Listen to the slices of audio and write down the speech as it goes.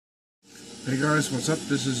Hey guys, what's up?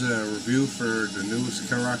 This is a review for the newest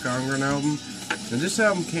Carach Angren album. And this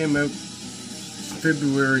album came out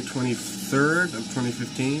February 23rd of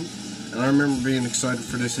 2015. And I remember being excited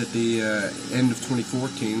for this at the end of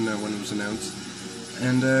 2014 when it was announced.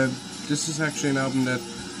 And this is actually an album that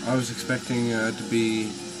I was expecting to be,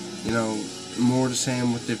 you know, more the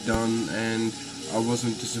same what they've done. And I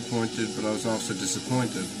wasn't disappointed, but I was also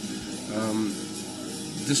disappointed.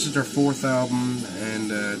 This is their fourth album,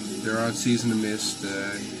 and they're on Season of Mist,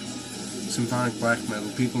 Symphonic Black Metal.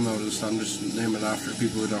 People know this, I'm just naming it after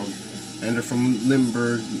people who don't. And they're from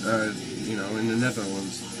Limburg, you know, in the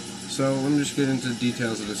Netherlands. So let me just get into the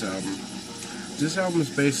details of this album. This album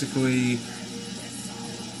is basically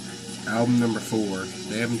album number 4.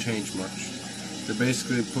 They haven't changed much. They're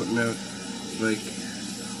basically putting out, like,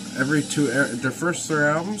 their first 3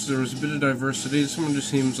 albums, there was a bit of diversity. This one just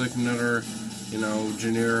seems like another, you know,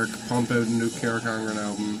 generic, pump out a new Carach Angren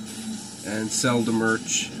album and sell the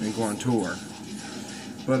merch and go on tour.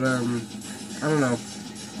 But, I don't know.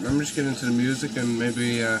 I'm just getting into the music and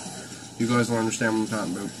maybe you guys will understand what I'm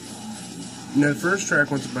talking about. Now, the first track,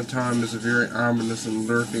 Once Upon a Time, is a very ominous and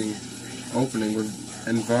lurking opening,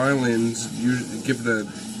 and violins usually give it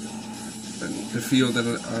the feel that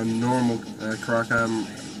a normal Carach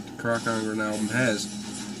Angren album has.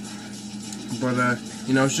 But,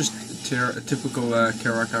 you know, it's just a typical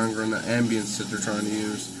Carach Angren ambience that they're trying to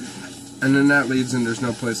use. And then that leads in There's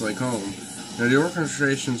No Place Like Home. Now, the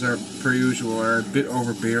orchestrations are, per usual, are a bit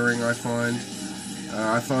overbearing, I find.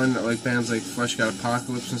 I find that, like, bands like Flesh God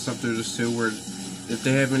Apocalypse and stuff do this too, where if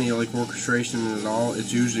they have any, like, orchestration in it at all,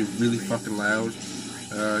 it's usually really fucking loud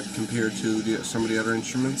compared to some of the other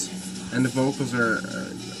instruments. And the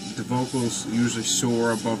vocals usually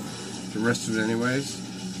soar above the rest of it anyways.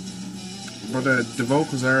 But the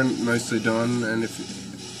vocals are nicely done, and if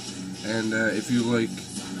you like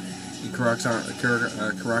Carach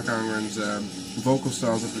Angren's vocal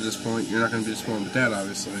styles up to this point, you're not going to be disappointed with that,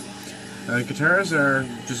 obviously. Guitars are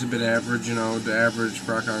just a bit average, you know, the average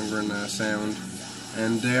Carach Angren sound,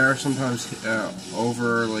 and they are sometimes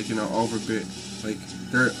like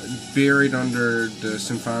they're buried under the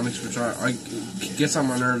symphonics, which I gets on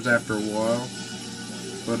my nerves after a while.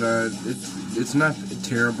 But it's not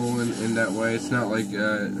terrible in that way. It's not like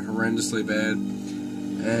horrendously bad.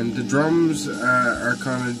 And the drums are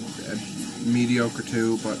kind of mediocre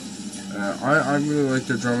too, but I really like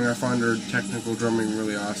their drumming. I find their technical drumming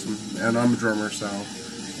really awesome. And I'm a drummer, so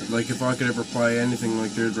like if I could ever play anything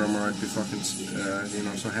like their drummer, I'd be fucking you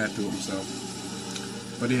know, so happy with myself.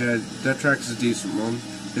 But yeah, that track is a decent one.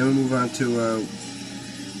 Then we move on to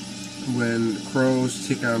When Crows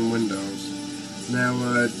Tick on Windows. Now,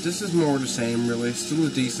 this is more the same, really. Still a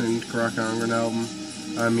decent Carach Angren album.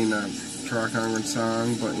 I mean, Carach Angren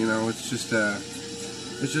song, but, you know, it's just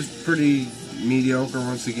pretty mediocre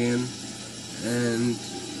once again. And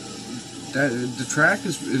the track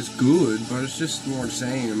is good, but it's just more the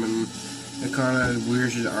same. I mean, it kind of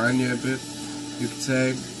wears it on you a bit, you could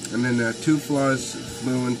say. And then Two Flies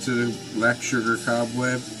Flew into the Black Sugar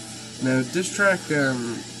Cobweb. Now, this track,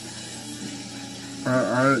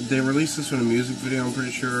 they released this with a music video, I'm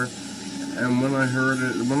pretty sure. And when I heard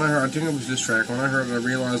it, I think it was this track. When I heard it, I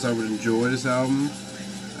realized I would enjoy this album,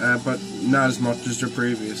 but not as much as their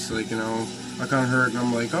previous. Like, you know, I kind of heard it and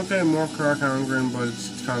I'm like, okay, more Carach Angren, but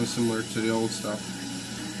it's kind of similar to the old stuff.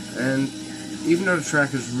 And even though the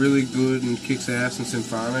track is really good and kicks ass and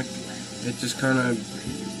symphonic, it just kind of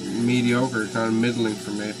mediocre, kind of middling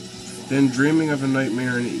for me. Then Dreaming of a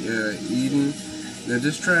Nightmare in Eden. Now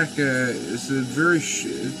this track is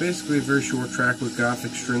basically a very short track with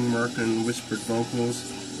gothic string work and whispered vocals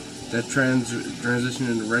that transition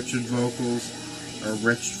into wretched vocals,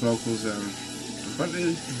 but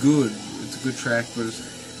it's good. It's a good track, but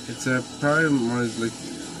it's probably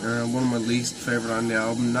one of my least favorite on the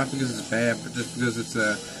album. Not because it's bad, but just because it's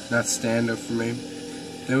not stand-up for me.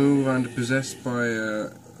 Then we move on to Possessed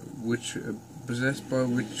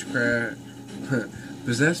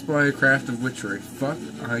by a Craft of Witchery. Fuck,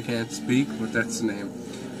 I can't speak, but that's the name.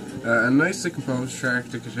 A nicely composed track.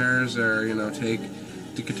 The guitars are, you know, the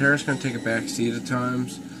guitars kind of take a back seat at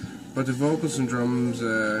times, but the vocals and drums,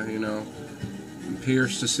 you know,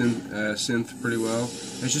 pierce the synth pretty well.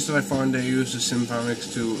 It's just that I find they use the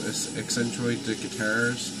symphonics to accentuate the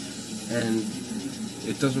guitars, and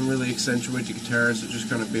it doesn't really accentuate the guitars, it just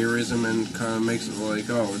kind of buries them and kind of makes it like,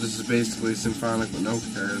 oh, this is basically symphonic with no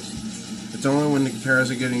guitars. It's only when the guitars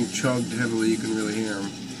are getting chugged heavily you can really hear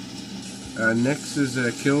them. Next is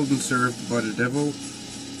Killed and Served by the Devil.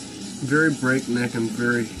 Very breakneck and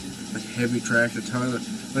very heavy track.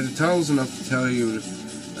 The title's enough to tell you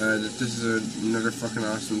that this is another fucking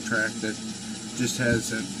awesome track that just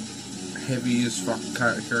has a heavy as fuck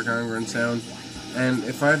Carach Angren sound. And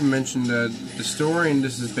if I haven't mentioned the story, and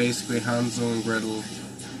this is basically Hansel and Gretel,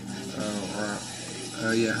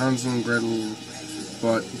 Hansel and Gretel,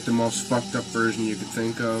 but the most fucked up version you could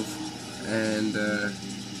think of. And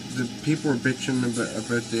the people were bitching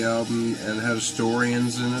about the album and how the story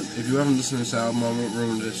ends in it. If you haven't listened to this album, I won't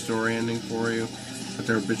ruin the story ending for you, but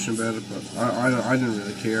they were bitching about it. But I didn't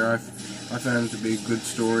really care. I found it to be a good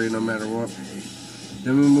story no matter what.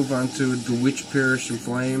 Then we move on to The Witch Perish in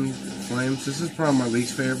Flames. This is probably my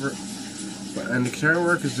least favorite. And the guitar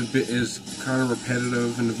work is kind of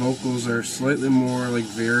repetitive, and the vocals are slightly more like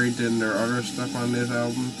varied than their other stuff on this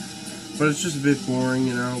album. But it's just a bit boring,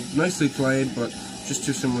 you know. Nicely played, but just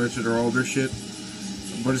too similar to their older shit.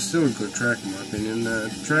 But it's still a good track in my opinion.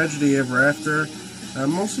 Tragedy Ever After,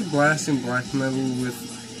 mostly blasting black metal with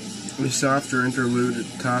a softer interlude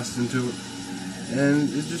tossed into it. And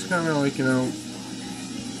it's just kind of like, you know,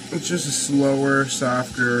 it's just a slower,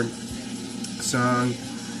 softer song,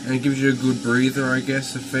 and it gives you a good breather, I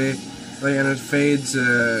guess. It fades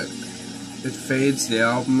the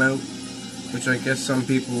album out, which I guess some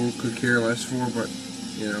people could care less for, but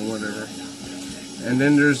you know, whatever. And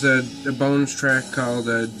then there's a bonus track called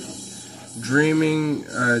Dreaming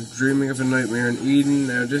of a Nightmare in Eden.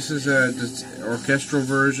 Now this is this orchestral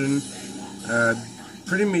version,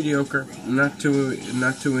 pretty mediocre, not too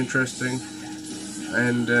interesting.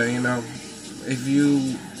 And you know, if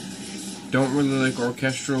you don't really like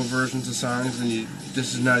orchestral versions of songs, then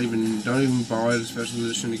don't even buy the special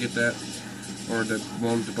edition to get that, or the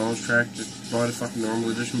one with the bonus track. Just buy the fucking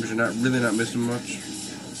normal edition, because you're really not missing much.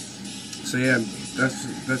 So yeah,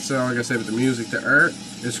 that's all I gotta say about the music. The art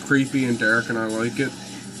is creepy and dark, and I like it,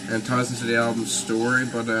 and ties into the album's story.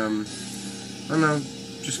 But I don't know,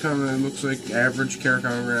 just kind of looks like average Carach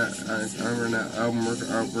Angren album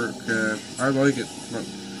artwork. I like it, but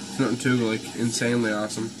it's nothing too like insanely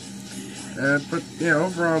awesome. But yeah,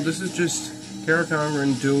 overall, this is just Carach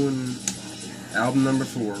Angren doing album number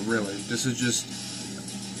 4. Really, this is just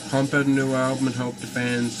pump out a new album and hope the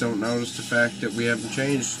fans don't notice the fact that we haven't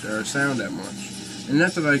changed our sound that much. And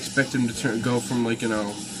not that I expect him to go from, like, you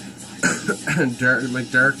know, Dark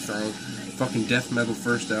Throne, fucking death metal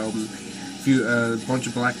first album, a bunch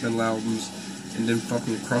of black metal albums, and then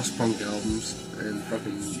fucking cross punk albums and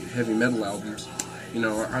fucking heavy metal albums. You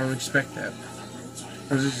know, I don't expect that.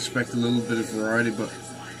 I just expect a little bit of variety, but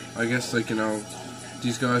I guess, like, you know,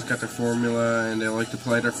 these guys got their formula, and they like to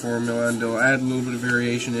play their formula, and they'll add a little bit of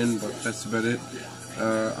variation in, but that's about it.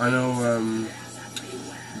 I know,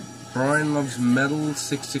 Brian Loves Metal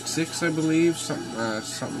 666, I believe,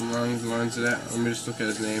 something along the lines of that. Let me just look at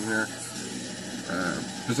his name here.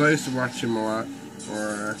 Because I used to watch him a lot,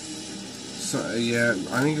 or, so, yeah,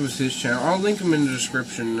 I think it was his channel. I'll link him in the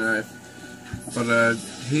description, but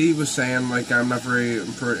he was saying, like, I'm not very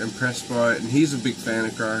impressed by it, and he's a big fan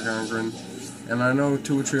of Carach Angren, and I know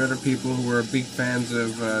 2 or 3 other people who are big fans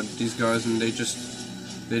of these guys, and they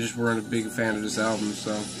just weren't a big fan of this album.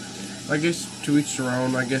 So I guess to each their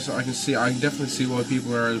own. I guess I definitely see why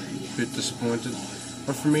people are a bit disappointed,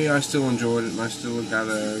 but for me, I still enjoyed it, and I still got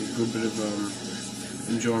a good bit of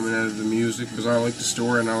enjoyment out of the music, because I like the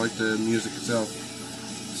story and I like the music itself.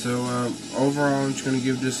 So overall, I'm just going to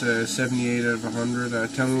give this a 78 out of 100.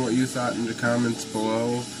 Tell me what you thought in the comments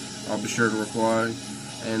below. I'll be sure to reply.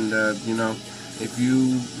 And, you know, if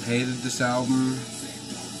you hated this album,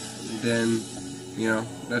 then, you know,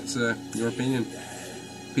 that's your opinion.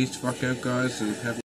 Peace the fuck out, guys, and have